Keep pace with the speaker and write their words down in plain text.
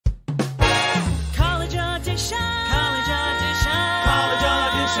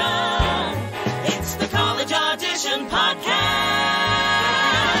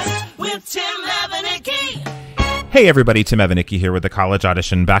Hey everybody, Tim Evanicki here with the College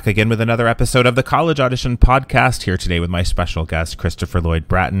Audition, back again with another episode of the College Audition podcast, here today with my special guest, Christopher Lloyd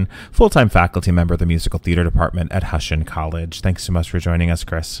Bratten, full-time faculty member of the Musical Theater Department at Hussian College. Thanks so much for joining us,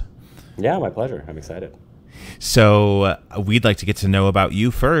 Chris. Yeah, my pleasure. I'm excited. So we'd like to get to know about you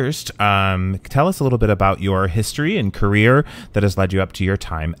first. Tell us a little bit about your history and career that has led you up to your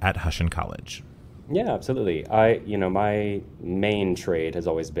time at Hussian College. Yeah, absolutely. My main trade has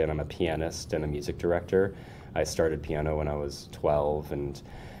always been I'm a pianist and a music director. I started piano when I was 12 and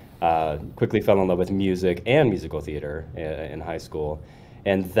quickly fell in love with music and musical theater in high school.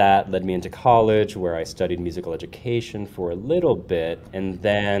 And that led me into college, where I studied musical education for a little bit and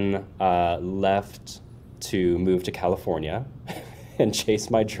then left to move to California and chase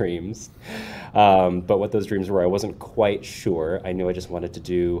my dreams. But what those dreams were, I wasn't quite sure. I knew I just wanted to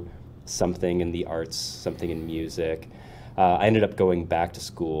do something in the arts, something in music. I ended up going back to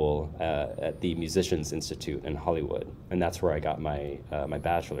school at the Musicians Institute in Hollywood, and that's where I got my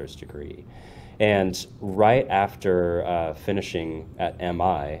bachelor's degree. And right after finishing at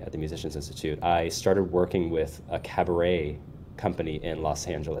MI, at the Musicians Institute, I started working with a cabaret company in Los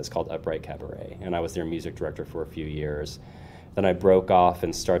Angeles called Upright Cabaret, and I was their music director for a few years. Then I broke off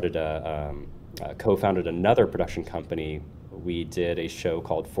and started co-founded another production company. We did a show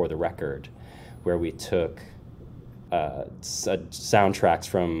called For the Record, where we took soundtracks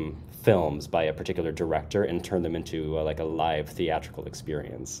from films by a particular director and turned them into a live theatrical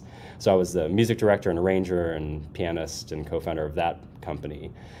experience. So I was the music director and arranger and pianist and co-founder of that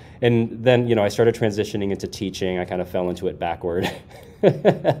company. And then, I started transitioning into teaching. I kind of fell into it backward.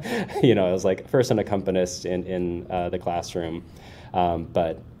 I was first an accompanist in the classroom,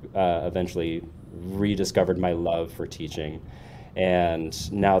 but eventually rediscovered my love for teaching.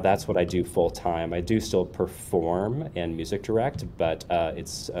 And now that's what I do full time. I do still perform and music direct, but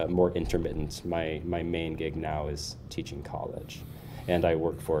it's more intermittent. My main gig now is teaching college, and I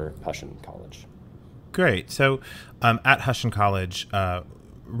work for Hussian College. Great. So at Hussian College,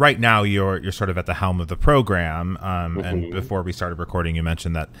 right now you're sort of at the helm of the program, and before we started recording you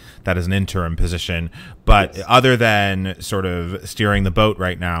mentioned that is an interim position, but yes. Other than sort of steering the boat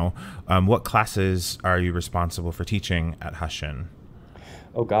right now, what classes are you responsible for teaching at Hussian?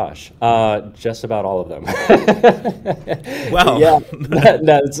 Oh gosh, just about all of them. Well, yeah,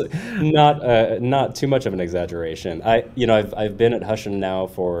 that's not too much of an exaggeration. I've been at Hussian now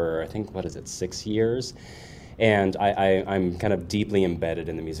for, I think, 6 years. And I'm kind of deeply embedded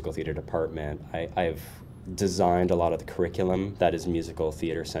in the musical theater department. I've designed a lot of the curriculum that is musical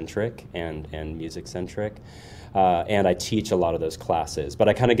theater centric and music centric. And I teach a lot of those classes, but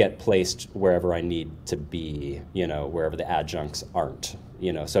I kind of get placed wherever I need to be, wherever the adjuncts aren't,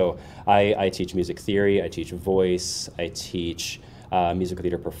 So I teach music theory, I teach voice, I teach musical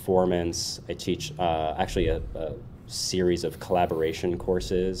theater performance, I teach actually a series of collaboration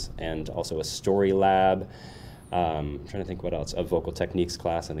courses and also a story lab. I'm trying to think what else. A vocal techniques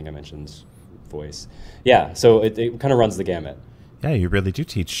class. I think I mentioned voice. Yeah, so it kind of runs the gamut. Yeah, you really do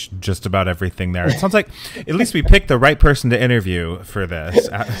teach just about everything there. It sounds like at least we picked the right person to interview for this.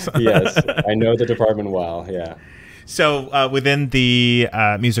 Yes, I know the department well, yeah. So within the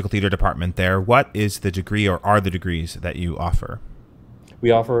musical theater department there, what is the degree or are the degrees that you offer?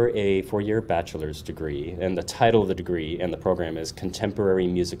 We offer a 4-year bachelor's degree, and the title of the degree and the program is Contemporary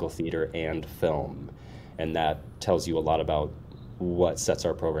Musical Theater and Film. And that tells you a lot about what sets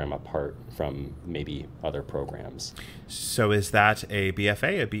our program apart from maybe other programs. So is that a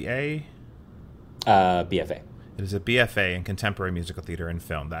BFA, a BA? BFA. It is a BFA in Contemporary Musical Theater and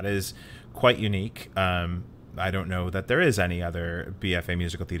Film. That is quite unique. I don't know that there is any other BFA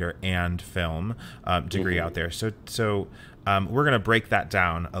Musical Theater and Film degree out there. So we're going to break that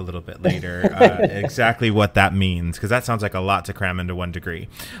down a little bit later, exactly what that means, because that sounds like a lot to cram into one degree.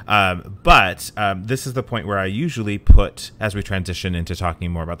 But this is the point where I usually put, as we transition into talking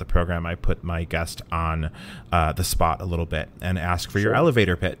more about the program, I put my guest on the spot a little bit and ask for your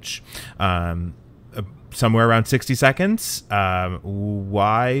elevator pitch. Somewhere around 60 seconds.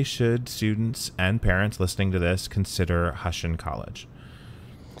 Why should students and parents listening to this consider Hussian College?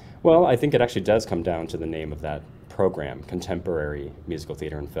 Well, I think it actually does come down to the name of that program, Contemporary Musical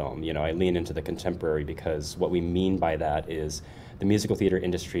Theater and Film. I lean into the contemporary because what we mean by that is the musical theater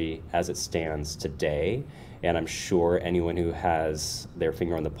industry as it stands today, and I'm sure anyone who has their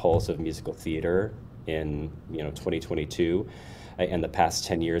finger on the pulse of musical theater in 2022 and the past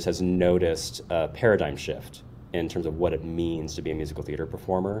 10 years has noticed a paradigm shift in terms of what it means to be a musical theater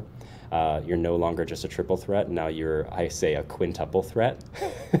performer. You're no longer just a triple threat. Now you're, I say, a quintuple threat.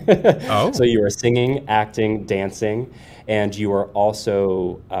 Oh. So you are singing, acting, dancing, and you are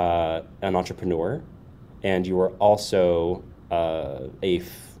also an entrepreneur. and you are also a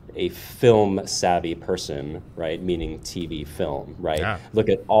film savvy person, right? Meaning TV film, right? Yeah. Look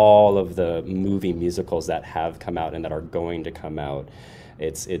at all of the movie musicals that have come out and that are going to come out.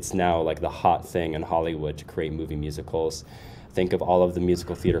 It's now like the hot thing in Hollywood to create movie musicals. Think of all of the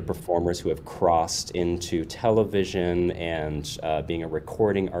musical theater performers who have crossed into television and being a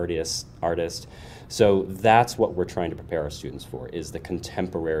recording artist. So that's what we're trying to prepare our students for, is the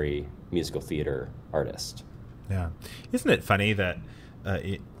contemporary musical theater artist. Yeah. Isn't it funny that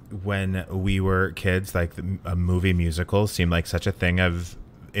when we were kids, like a movie musical seemed like such a thing of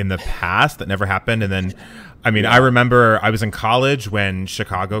in the past that never happened? And then, I mean, I remember I was in college when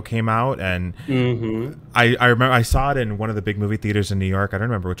Chicago came out, and I remember I saw it in one of the big movie theaters in New York. I don't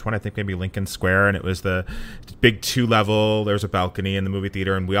remember which one. I think maybe Lincoln Square, and it was the big 2-level. There was a balcony in the movie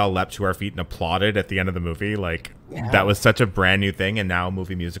theater, and we all leapt to our feet and applauded at the end of the movie. Like, that was such a brand new thing, and now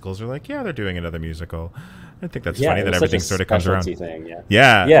movie musicals are like, yeah, they're doing another musical. I think that's funny that everything sort of comes around. Thing,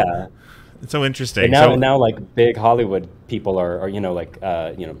 yeah. It's so interesting. And now like big Hollywood people are like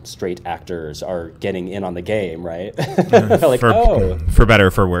straight actors are getting in on the game, right? Like, for better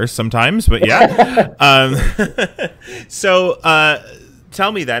or for worse sometimes, but yeah. So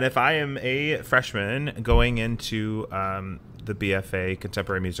tell me then, if I am a freshman going into the BFA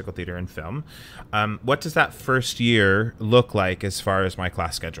Contemporary Musical Theater and Film, what does that first year look like as far as my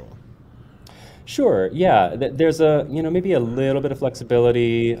class schedule? Sure. Yeah. There's maybe a little bit of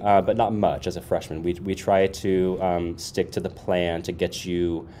flexibility, but not much as a freshman. We try to stick to the plan to get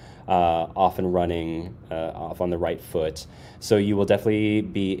you off and running, off on the right foot. So you will definitely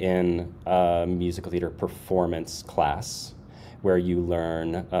be in a musical theater performance class where you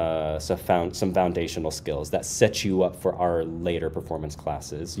learn some foundational skills that set you up for our later performance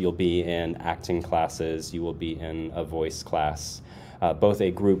classes. You'll be in acting classes. You will be in a voice class. Both a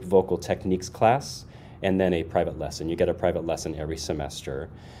group vocal techniques class and then a private lesson. You get a private lesson every semester.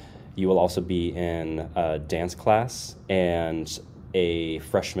 You will also be in a dance class and a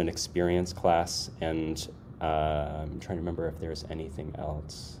freshman experience class, and I'm trying to remember if there's anything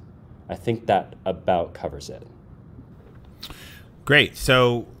else. I think that about covers it. Great.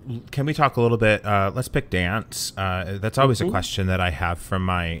 So can we talk a little bit, let's pick dance. That's always a question that I have from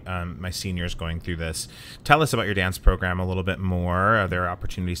my my seniors going through this. Tell us about your dance program a little bit more. Are there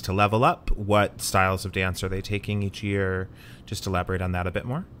opportunities to level up? What styles of dance are they taking each year? Just elaborate on that a bit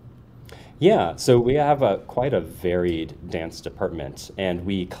more. Yeah, so we have quite a varied dance department, and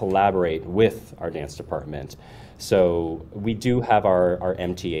we collaborate with our dance department. So we do have our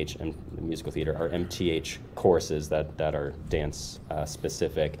MTH and musical theater, our MTH courses that are dance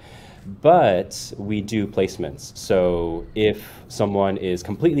specific, but we do placements. So if someone is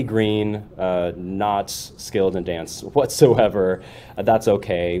completely green, not skilled in dance whatsoever, that's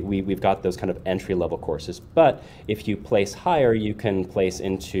okay. We've got those kind of entry-level courses. But if you place higher, you can place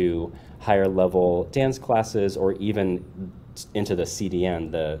into higher level dance classes, or even into the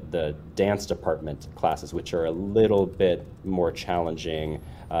CDN, the dance department classes, which are a little bit more challenging,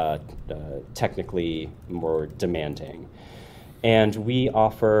 technically more demanding. And we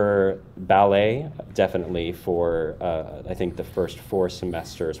offer ballet, definitely, for, I think the first 4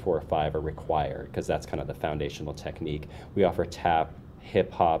 semesters, 4 or 5 are required, because that's kind of the foundational technique. We offer tap,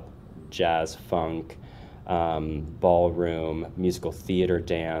 hip hop, jazz, funk, ballroom, musical theater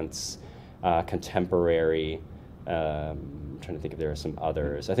dance, contemporary. I'm trying to think if there are some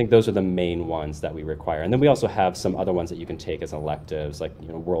others. I think those are the main ones that we require. And then we also have some other ones that you can take as electives, like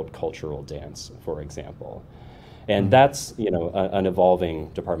world cultural dance, for example. And that's an evolving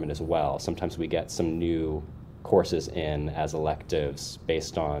department as well. Sometimes we get some new courses in as electives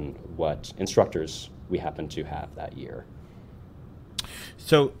based on what instructors we happen to have that year.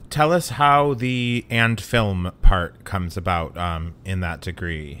 So tell us how the and film part comes about in that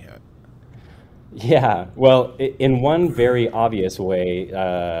degree. Yeah, well, in one very obvious way,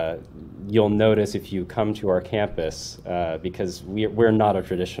 you'll notice if you come to our campus, because we're not a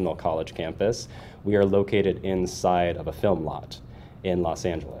traditional college campus, we are located inside of a film lot in Los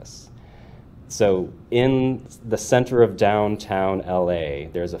Angeles. So in the center of downtown LA,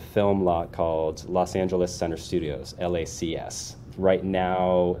 there's a film lot called Los Angeles Center Studios, LACS. Right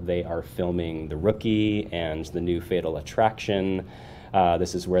now, they are filming The Rookie and the new Fatal Attraction.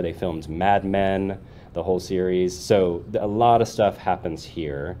 This is where they filmed Mad Men, the whole series. So a lot of stuff happens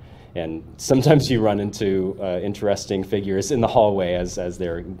here. And sometimes you run into interesting figures in the hallway as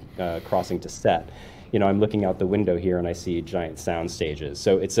they're crossing to set. I'm looking out the window here and I see giant sound stages.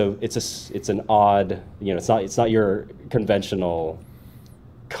 So it's an odd, it's not your conventional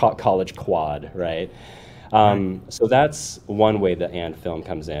college quad, right? So that's one way the and film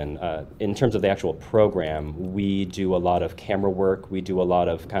comes in. In terms of the actual program, we do a lot of camera work. We do a lot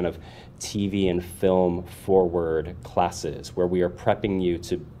of kind of TV and film forward classes where we are prepping you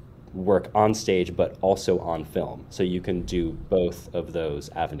to work on stage, but also on film. So you can do both of those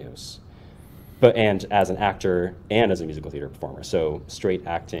avenues. And as an actor and as a musical theater performer. So straight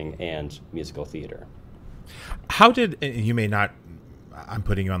acting and musical theater. How did, you may not, I'm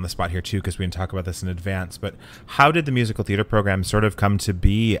putting you on the spot here too, because we didn't talk about this in advance, but how did the musical theater program sort of come to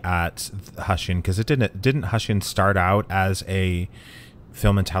be at Hussian? Because didn't Hussian start out as a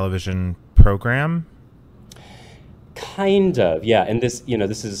film and television program? Kind of, yeah. And this,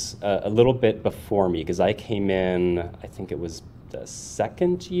 this is a little bit before me, because I came in, I think it was the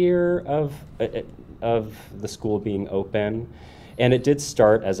second year of the school being open. And it did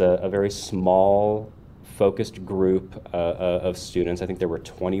start as a very small, focused group of students. I think there were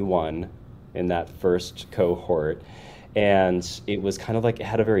 21 in that first cohort. And it was kind of like, it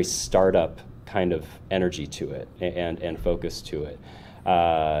had a very startup kind of energy to it and focus to it.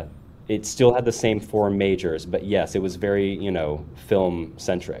 It still had the same four majors, but yes, it was very, film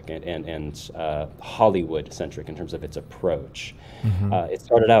centric and Hollywood centric in terms of its approach. Mm-hmm. It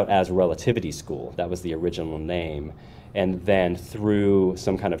started out as Relativity School. That was the original name. And then through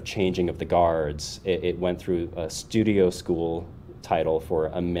some kind of changing of the guards, it went through a studio school title for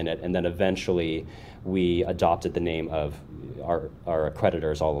a minute. And then eventually we adopted the name of our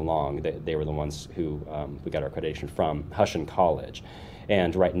accreditors all along. They were the ones who we got our accreditation from, Hussian College.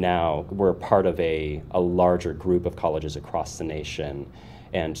 And right now, we're part of a larger group of colleges across the nation.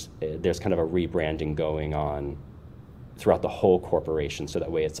 And there's kind of a rebranding going on throughout the whole corporation. So that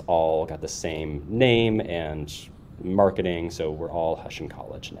way it's all got the same name and marketing. So we're all Hussian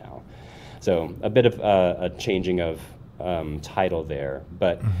College now. So a bit of a changing of title there.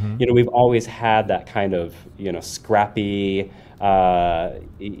 But, mm-hmm. We've always had that kind of, scrappy, off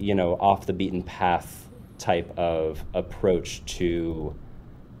the beaten path type of approach to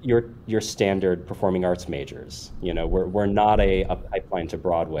your standard performing arts majors. We're not a pipeline to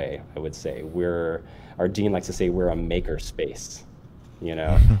Broadway, I would say. Our dean likes to say we're a maker space. You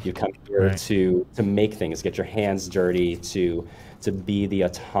come here right. to make things, get your hands dirty, to be the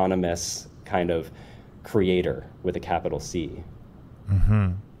autonomous kind of creator with a capital C.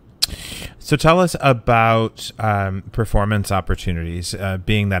 Mm-hmm. So tell us about performance opportunities,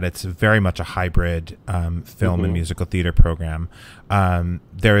 being that it's very much a hybrid film mm-hmm. and musical theater program. What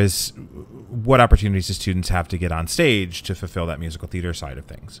opportunities do students have to get on stage to fulfill that musical theater side of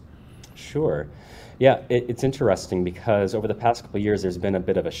things? Sure. Yeah, it's interesting because over the past couple of years, there's been a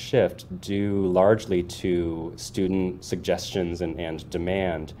bit of a shift due largely to student suggestions and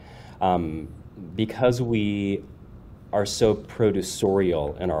demand. Because we are so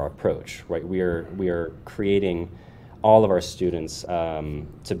producerial in our approach, right? We are creating all of our students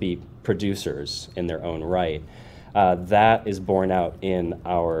to be producers in their own right. That is borne out in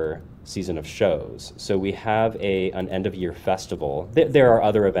our season of shows. So we have an end of year festival. There are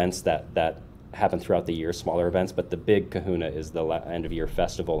other events that happen throughout the year, smaller events, but the big kahuna is the end of year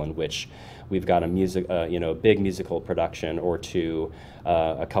festival in which we've got a big musical production or two,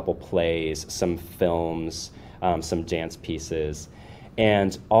 a couple plays, some films, some dance pieces.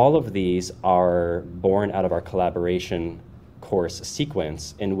 And all of these are born out of our collaboration course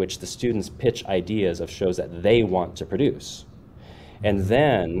sequence in which the students pitch ideas of shows that they want to produce. And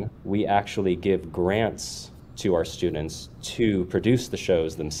then we actually give grants to our students to produce the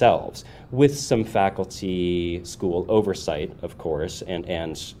shows themselves with some faculty school oversight, of course, and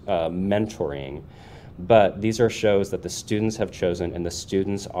mentoring. But these are shows that the students have chosen, and the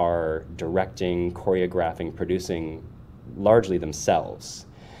students are directing, choreographing, producing largely themselves.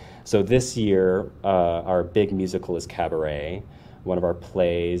 So this year, our big musical is Cabaret. One of our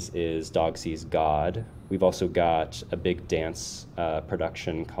plays is Dog Sees God. We've also got a big dance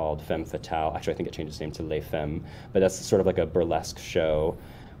production called Femme Fatale. Actually, I think it changed its name to Les Femmes, but that's sort of like a burlesque show.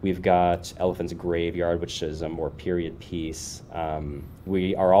 We've got Elephant's Graveyard, which is a more period piece.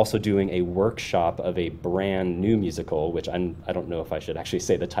 We are also doing a workshop of a brand new musical, which I don't know if I should actually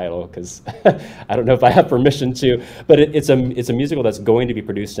say the title because I don't know if I have permission to, but it's a musical that's going to be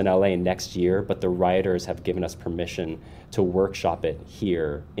produced in LA next year, but the writers have given us permission to workshop it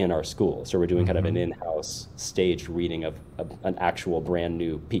here in our school. So we're doing kind of an in-house staged reading of an actual brand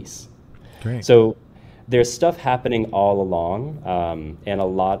new piece. Great. So there's stuff happening all along,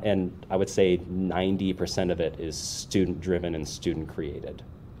 and I would say 90% of it is student-driven and student-created.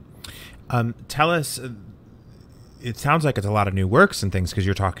 Tell us, it sounds like it's a lot of new works and things because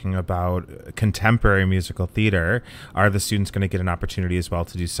you're talking about contemporary musical theater. Are the students going to get an opportunity as well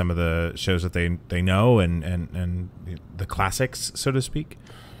to do some of the shows that they know and the classics, so to speak?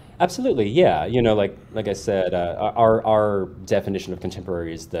 Absolutely, yeah. Like I said, our definition of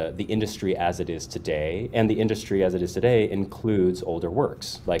contemporary is the industry as it is today, and the industry as it is today includes older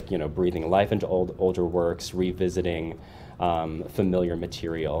works, like breathing life into older works, revisiting familiar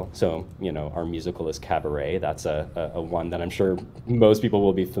material. So our musical is Cabaret. That's a one that I'm sure most people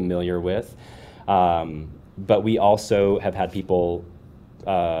will be familiar with. But we also have had people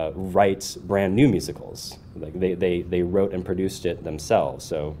write brand new musicals. Like they wrote and produced it themselves.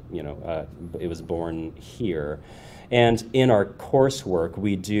 So it was born here. And in our coursework,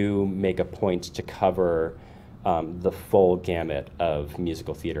 we do make a point to cover the full gamut of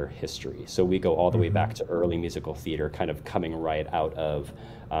musical theater history. So we go all the way back to early musical theater, kind of coming right out of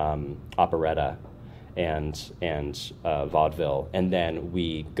operetta and vaudeville, and then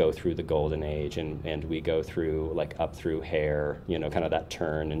we go through the golden age, and we go through like up through Hair, kind of that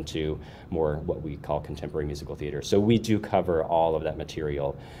turn into more what we call contemporary musical theater. So we do cover all of that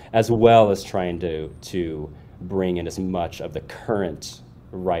material, as well as trying to bring in as much of the current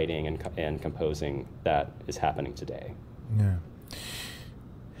writing and composing that is happening today. Yeah.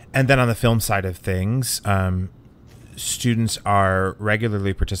 And then on the film side of things, students are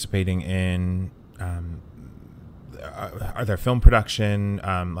regularly participating in are there film production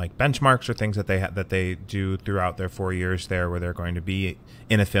like benchmarks or things that they do throughout their 4 years there, where they're going to be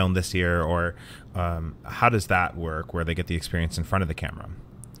in a film this year, or how does that work, where they get the experience in front of the camera?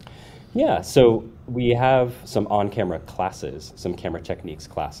 Yeah, so we have some on-camera classes, some camera techniques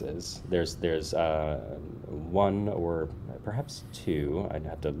classes. There's one or perhaps two. I'd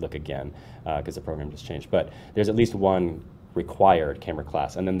have to look again because the program just changed. But there's at least one required camera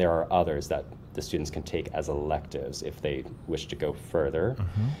class, and then there are others that the students can take as electives if they wish to go further.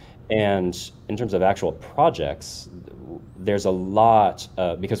 And in terms of actual projects, there's a lot,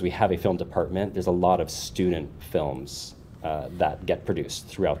 because we have a film department, there's a lot of student films that get produced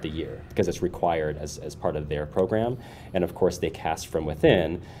throughout the year because it's required as part of their program. And of course, they cast from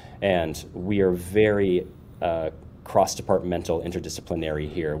within. And we are very cross-departmental, interdisciplinary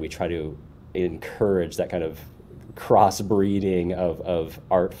here. We try to encourage that kind of cross-breeding of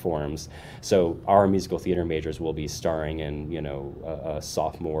art forms. So our musical theater majors will be starring in, a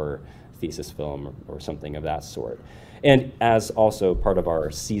sophomore thesis film or something of that sort. And as also part of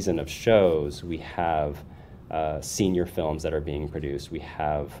our season of shows, we have senior films that are being produced. We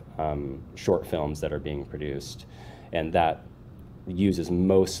have short films that are being produced, and that uses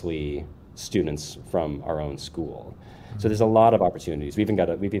mostly students from our own school. So there's a lot of opportunities. We've even got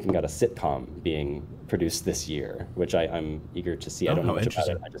a sitcom being produced this year, which I'm eager to see. I don't know much about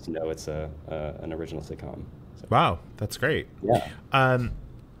it. I just know it's an original sitcom. So. Wow, that's great. Yeah.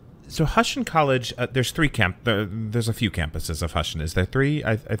 So Hussian College, there's there's a few campuses of Hussian. Is there three?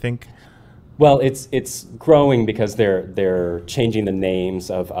 I think. Well, it's growing because they're changing the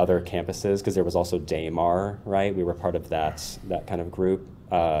names of other campuses, because there was also Daymar, right? We were part of that kind of group.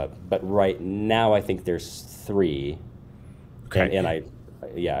 But right now, I think there's three. Okay. And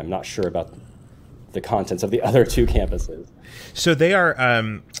I'm not sure about the contents of the other two campuses. So they are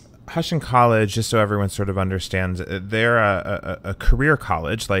Hussian College, just so everyone sort of understands. They're a career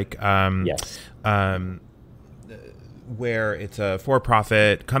college, like yes. Where it's a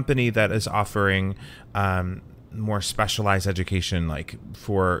for-profit company that is offering more specialized education, like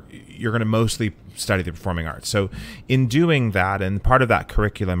you're going to mostly study the performing arts. So in doing that, and part of that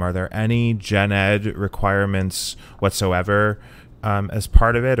curriculum, are there any gen ed requirements whatsoever as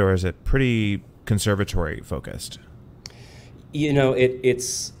part of it, or is it pretty conservatory focused?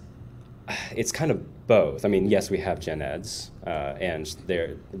 It's kind of both. I mean, yes, we have gen eds, and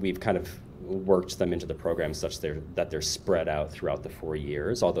we've kind of worked them into the program such that they're spread out throughout the 4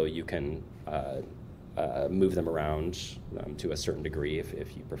 years, although you can move them around to a certain degree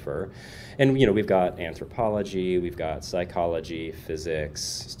if you prefer. And we've got anthropology, we've got psychology, physics,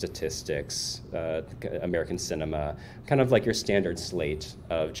 statistics, American cinema, kind of like your standard slate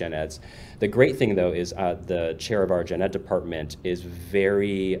of gen eds. The great thing, though, is the chair of our gen ed department is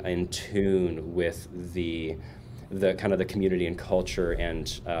very in tune with the kind of the community and culture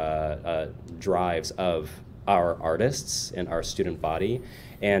and drives of our artists and our student body,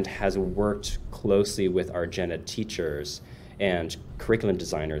 and has worked closely with our gen ed teachers and curriculum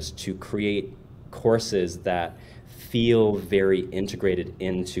designers to create courses that feel very integrated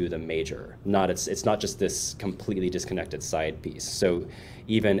into the major. It's not just this completely disconnected side piece. So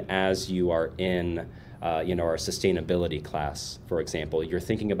even as you are in our sustainability class, for example, you're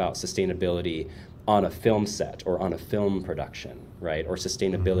thinking about sustainability on a film set or on a film production, right? Or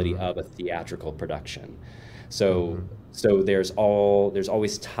sustainability of a theatrical production. So there's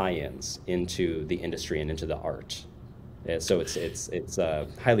always tie-ins into the industry and into the art. So it's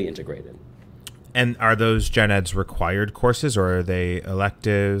highly integrated. And are those gen eds required courses, or are they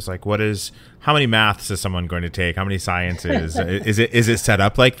electives? Like, how many maths is someone going to take? How many sciences? is it set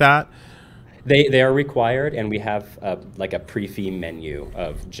up like that? They are required, and we have like a pre-fee menu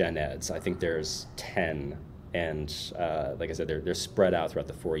of gen eds. I think there's 10, and like I said, they're spread out throughout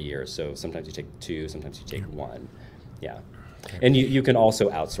the 4 years. So sometimes you take 2, sometimes you take 1. Yeah, okay. And you can also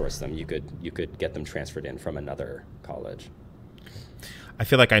outsource them. You could get them transferred in from another college. I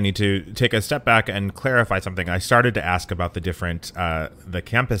feel like I need to take a step back and clarify something. I started to ask about the different the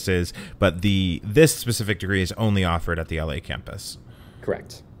campuses, but this specific degree is only offered at the LA campus.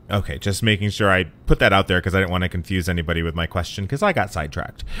 Correct. Okay, just making sure I put that out there because I didn't want to confuse anybody with my question because I got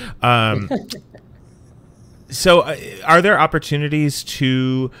sidetracked. So are there opportunities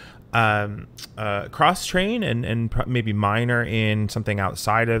to cross-train and maybe minor in something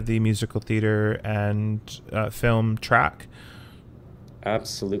outside of the musical theater and film track?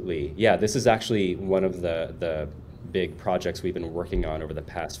 Absolutely. Yeah, this is actually one of the big projects we've been working on over the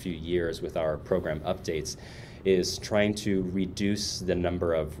past few years with our program updates, is trying to reduce the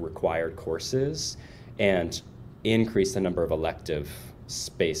number of required courses and increase the number of elective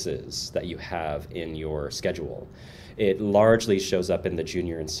spaces that you have in your schedule. It largely shows up in the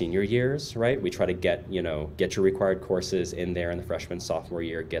junior and senior years, right? We try to get your required courses in there in the freshman, sophomore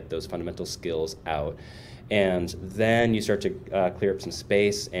year, get those fundamental skills out. And then you start to clear up some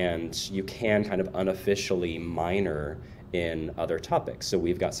space, and you can kind of unofficially minor in other topics. So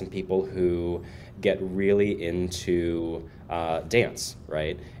we've got some people who get really into dance,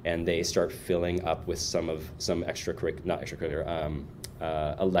 right? And they start filling up with some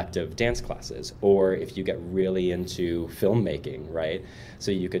elective dance classes. Or if you get really into filmmaking, right?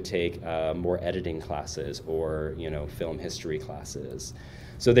 So you could take more editing classes or film history classes.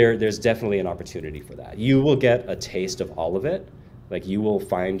 So there's definitely an opportunity for that. You will get a taste of all of it. Like, you will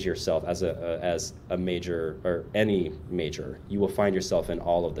find yourself as a major, or any major, you will find yourself in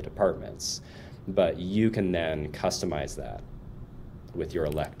all of the departments, but you can then customize that with your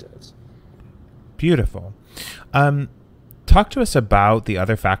electives. Beautiful. Talk to us about the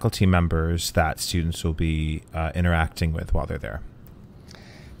other faculty members that students will be interacting with while they're there.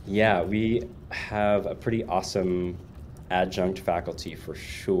 Yeah, we have a pretty awesome adjunct faculty for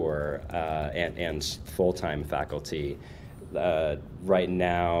sure, and full-time faculty. Right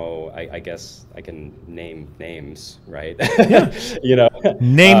now, I guess I can name names, right? Yeah.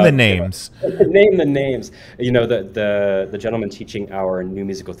 Name the names. Name the names. The gentleman teaching our new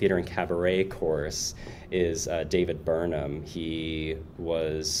musical theater and cabaret course is David Burnham. He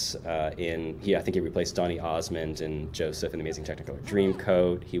was I think he replaced Donny Osmond in Joseph and the Amazing Technicolor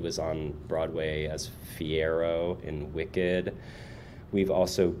Dreamcoat. He was on Broadway as Fiyero in Wicked. We've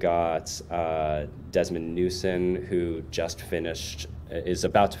also got Desmond Newson, who is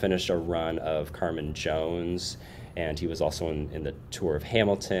about to finish a run of Carmen Jones, and he was also in the tour of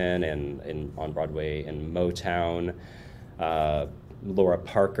Hamilton and on Broadway in Motown. Laura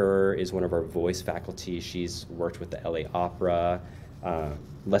Parker is one of our voice faculty. She's worked with the LA Opera.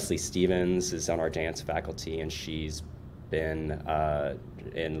 Leslie Stevens is on our dance faculty, and she's been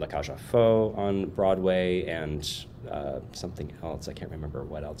in La Cage aux Folles on Broadway and something else. I can't remember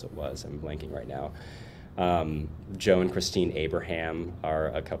what else it was. I'm blanking right now. Joe and Christine Abraham are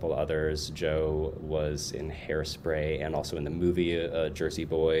a couple others. Joe was in Hairspray and also in the movie Jersey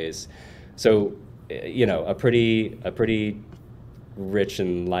Boys. So, a pretty rich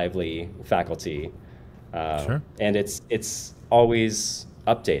and lively faculty. Sure. And it's always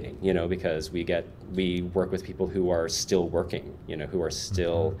updating, because we work with people who are still working, who are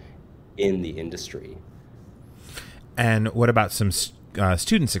still in the industry. And what about some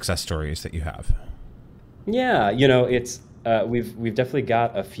student success stories that you have? Yeah, it's we've definitely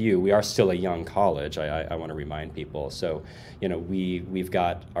got a few. We are still a young college. I want to remind people. So, we've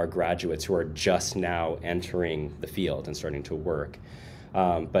got our graduates who are just now entering the field and starting to work.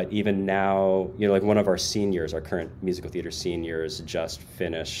 But even now, like one of our seniors, our current musical theater seniors, just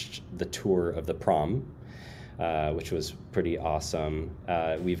finished the tour of the prom, which was pretty awesome.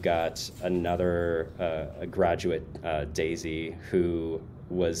 We've got another a graduate, Daisy, who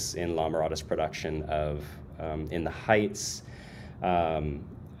was in La Mirada's production of In the Heights.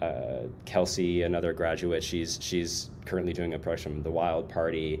 Kelsey, another graduate, she's currently doing a production of The Wild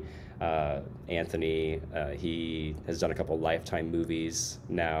Party. Anthony, he has done a couple Lifetime movies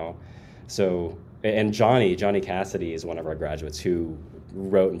now. So, and Johnny Cassidy is one of our graduates who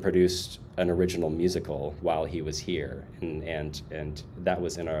wrote and produced an original musical while he was here, and that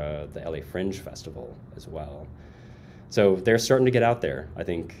was in the LA Fringe Festival as well. So they're starting to get out there. I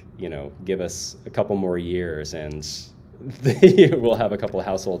think, give us a couple more years and we'll have a couple of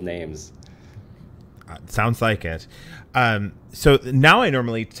household names. Sounds like it. So now I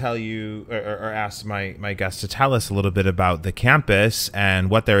normally tell you or ask my guests to tell us a little bit about the campus and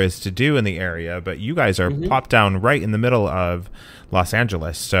what there is to do in the area, but you guys are plopped down right in the middle of Los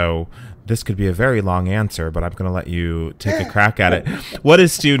Angeles. So this could be a very long answer, but I'm going to let you take a crack at it. What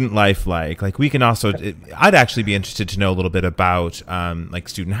is student life like? Like, we can also, I'd actually be interested to know a little bit about like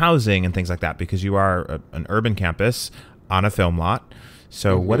student housing and things like that, because you are an urban campus on a film lot.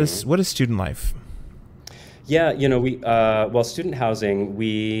 So what is student life? Yeah, student housing,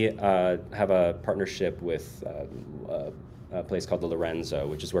 we have a partnership with a place called the Lorenzo,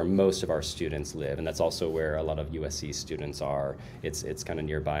 which is where most of our students live, and that's also where a lot of USC students are. It's kind of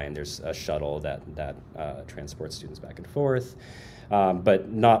nearby, and there's a shuttle that transports students back and forth.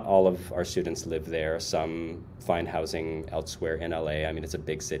 But not all of our students live there. Some find housing elsewhere in LA. I mean, it's a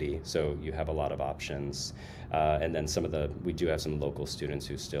big city, so you have a lot of options. And then we do have some local students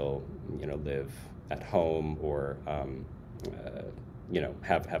who still, live at home or,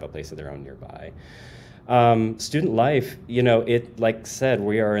 have a place of their own nearby. Student life, like I said,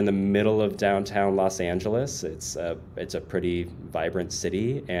 we are in the middle of downtown Los Angeles. It's a pretty vibrant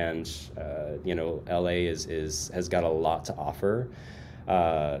city, and LA has got a lot to offer.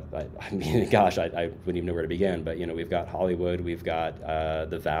 I mean, gosh, I wouldn't even know where to begin. But we've got Hollywood, we've got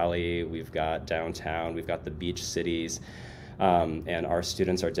the Valley, we've got downtown, we've got the beach cities, and our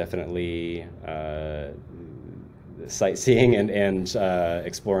students are definitely sightseeing and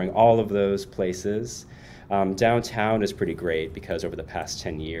exploring all of those places. Downtown is pretty great because over the past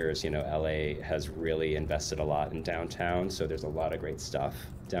 10 years, LA has really invested a lot in downtown. So there's a lot of great stuff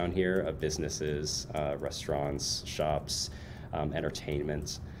down here of businesses, restaurants, shops,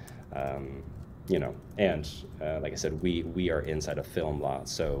 entertainment, and like I said, we are inside a film lot.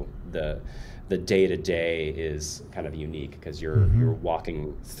 So the day-to-day is kind of unique because you're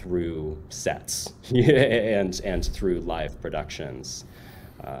walking through sets and through live productions.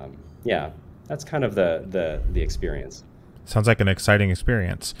 That's kind of the experience. Sounds like an exciting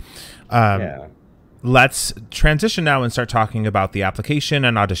experience. Yeah. Let's transition now and start talking about the application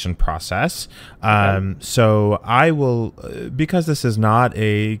and audition process. So I will, because this is not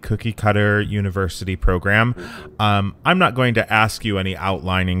a cookie cutter university program, I'm not going to ask you any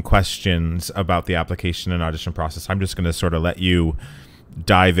outlining questions about the application and audition process. I'm just going to sort of let you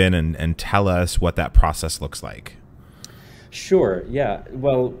dive in and tell us what that process looks like. Sure. Yeah.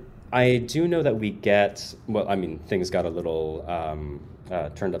 Well, I do know that things got a little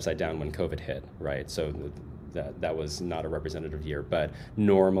turned upside down when COVID hit, right? So that was not a representative year, but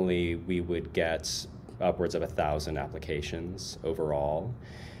normally we would get upwards of 1,000 applications overall.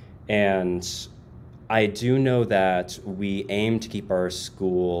 And I do know that we aim to keep our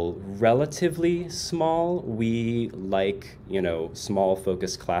school relatively small. We like, small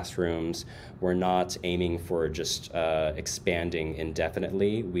focused classrooms. We're not aiming for just expanding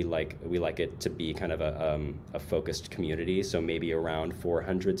indefinitely. We like it to be kind of a focused community. So maybe around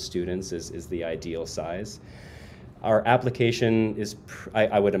 400 students is the ideal size. Our application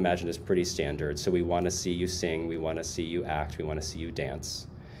I would imagine, is pretty standard. So we want to see you sing, we want to see you act, we want to see you dance.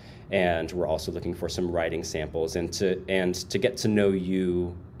 And we're also looking for some writing samples and to get to know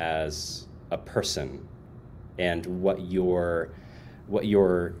you as a person and what your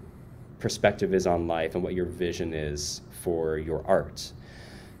perspective is on life and what your vision is for your art.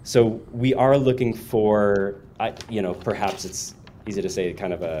 So we are looking for, perhaps it's easy to say,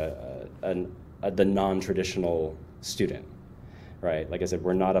 kind of the non-traditional student, right? Like I said,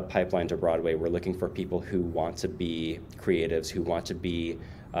 we're not a pipeline to Broadway. We're looking for people who want to be creatives, who want to be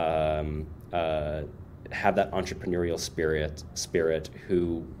have that entrepreneurial spirit,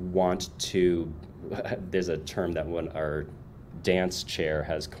 who want to. There's a term that our dance chair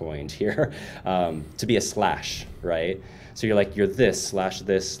has coined here, to be a slash, right? So you're this slash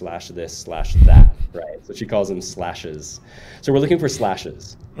this slash this slash that, right? So she calls them slashes. So we're looking for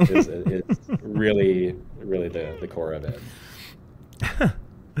slashes. Is really the core of it.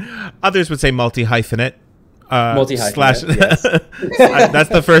 Others would say multi-hyphenate. Multi-hyphenate, slash. Yes. That's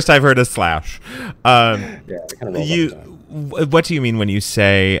the first I've heard of slash. Kind of what do you mean when you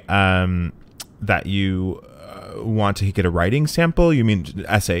say that you want to get a writing sample? You mean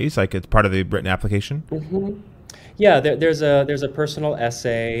essays, like it's part of the written application? Mm-hmm. Yeah, there's a personal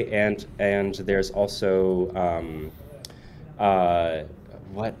essay, and there's also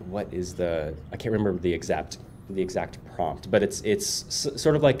what is I can't remember the exact the exact prompt, but it's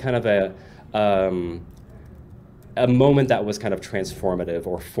sort of like kind of a moment that was kind of transformative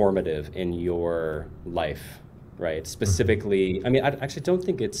or formative in your life, right? Specifically, I mean, I actually don't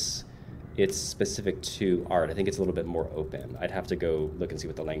think it's specific to art. I think it's a little bit more open. I'd have to go look and see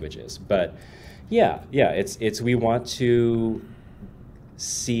what the language is. But yeah, it's we want to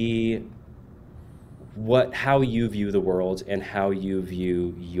see how you view the world and how you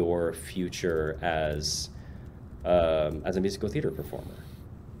view your future as a musical theater performer.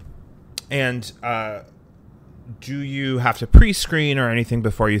 And do you have to pre-screen or anything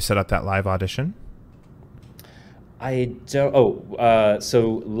before you set up that live audition? I don't.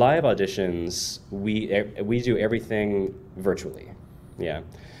 So live auditions, we do everything virtually. Yeah,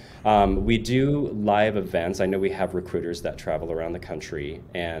 we do live events. I know we have recruiters that travel around the country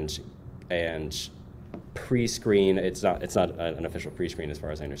and pre-screen. It's not an official pre-screen as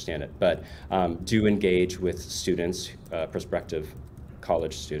far as I understand it, but do engage with students, prospective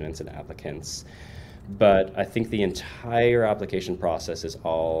college students and applicants. But I think the entire application process is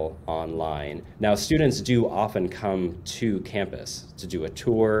all online. Now, students do often come to campus to do a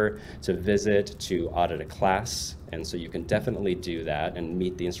tour, to visit, to audit a class, and so you can definitely do that and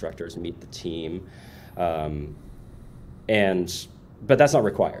meet the instructors, meet the team, but that's not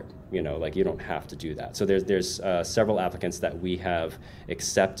required. You know, like you don't have to do that. So there's several applicants that we have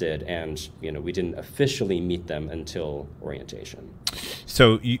accepted, and you know we didn't officially meet them until orientation.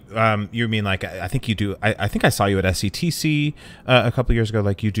 So you mean like I think you do? I think I saw you at SETC a couple years ago.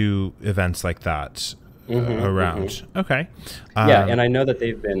 Like you do events like that around. Mm-hmm. Okay. Yeah, and I know that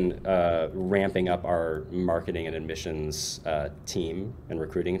they've been ramping up our marketing and admissions team and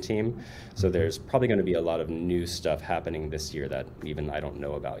recruiting team. So there's probably going to be a lot of new stuff happening this year that even I don't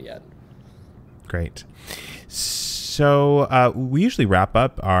know about yet. Great. So we usually wrap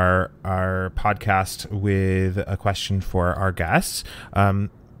up our podcast with a question for our guests, and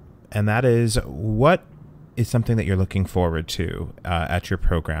that is, what is something that you're looking forward to at your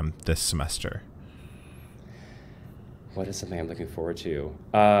program this semester? What is something I'm looking forward to?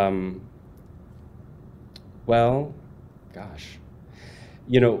 Well, gosh.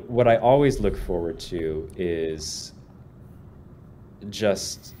 You know, what I always look forward to is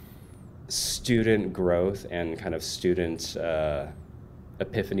just student growth and kind of student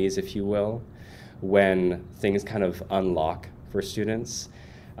epiphanies, if you will, when things kind of unlock for students,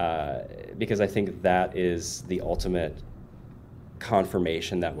 because I think that is the ultimate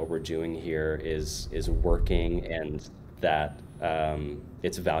confirmation that what we're doing here is working and that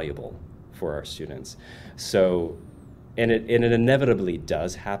it's valuable for our students. So, and it inevitably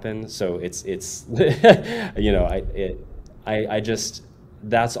does happen. So it's you know, I just,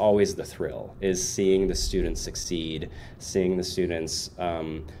 that's always the thrill, is seeing the students succeed, seeing the students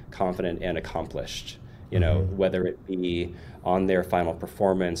confident and accomplished, you know, whether it be on their final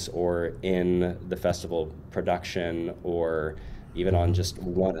performance or in the festival production or even on just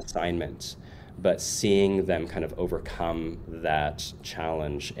one assignment, but seeing them kind of overcome that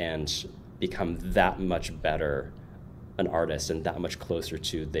challenge and become that much better an artist and that much closer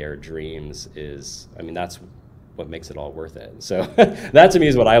to their dreams is, I mean, that's what makes it all worth it. So that to me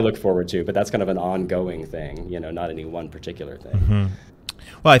is what I look forward to, but that's kind of an ongoing thing, you know, not any one particular thing. Mm-hmm.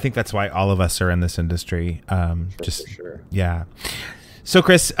 Well, I think that's why all of us are in this industry. For sure. Yeah. So,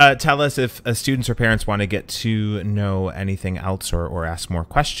 Chris, tell us if students or parents want to get to know anything else or ask more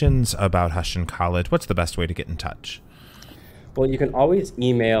questions about Hussian College. What's the best way to get in touch? Well, you can always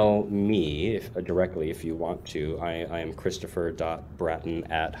email me directly if you want to. I am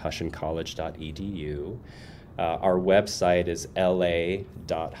christopher.bratten@hussiancollege.edu. Our website is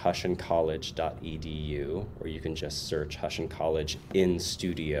la.hussiancollege.edu, or you can just search Hussian College in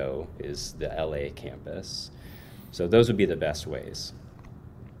Studio is the LA campus. So those would be the best ways.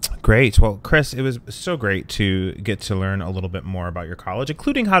 Great. Well, Chris, it was so great to get to learn a little bit more about your college,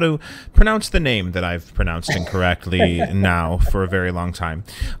 including how to pronounce the name that I've pronounced incorrectly now for a very long time.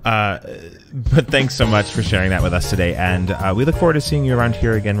 But thanks so much for sharing that with us today, and we look forward to seeing you around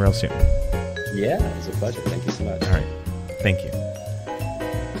here again real soon. Yeah, it was a pleasure. Thank you so much. All right. Thank you.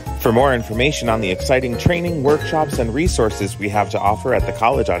 For more information on the exciting training, workshops, and resources we have to offer at the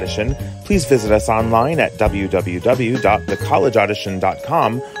College Audition, please visit us online at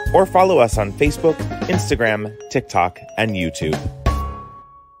www.thecollegeaudition.com or follow us on Facebook, Instagram, TikTok, and YouTube.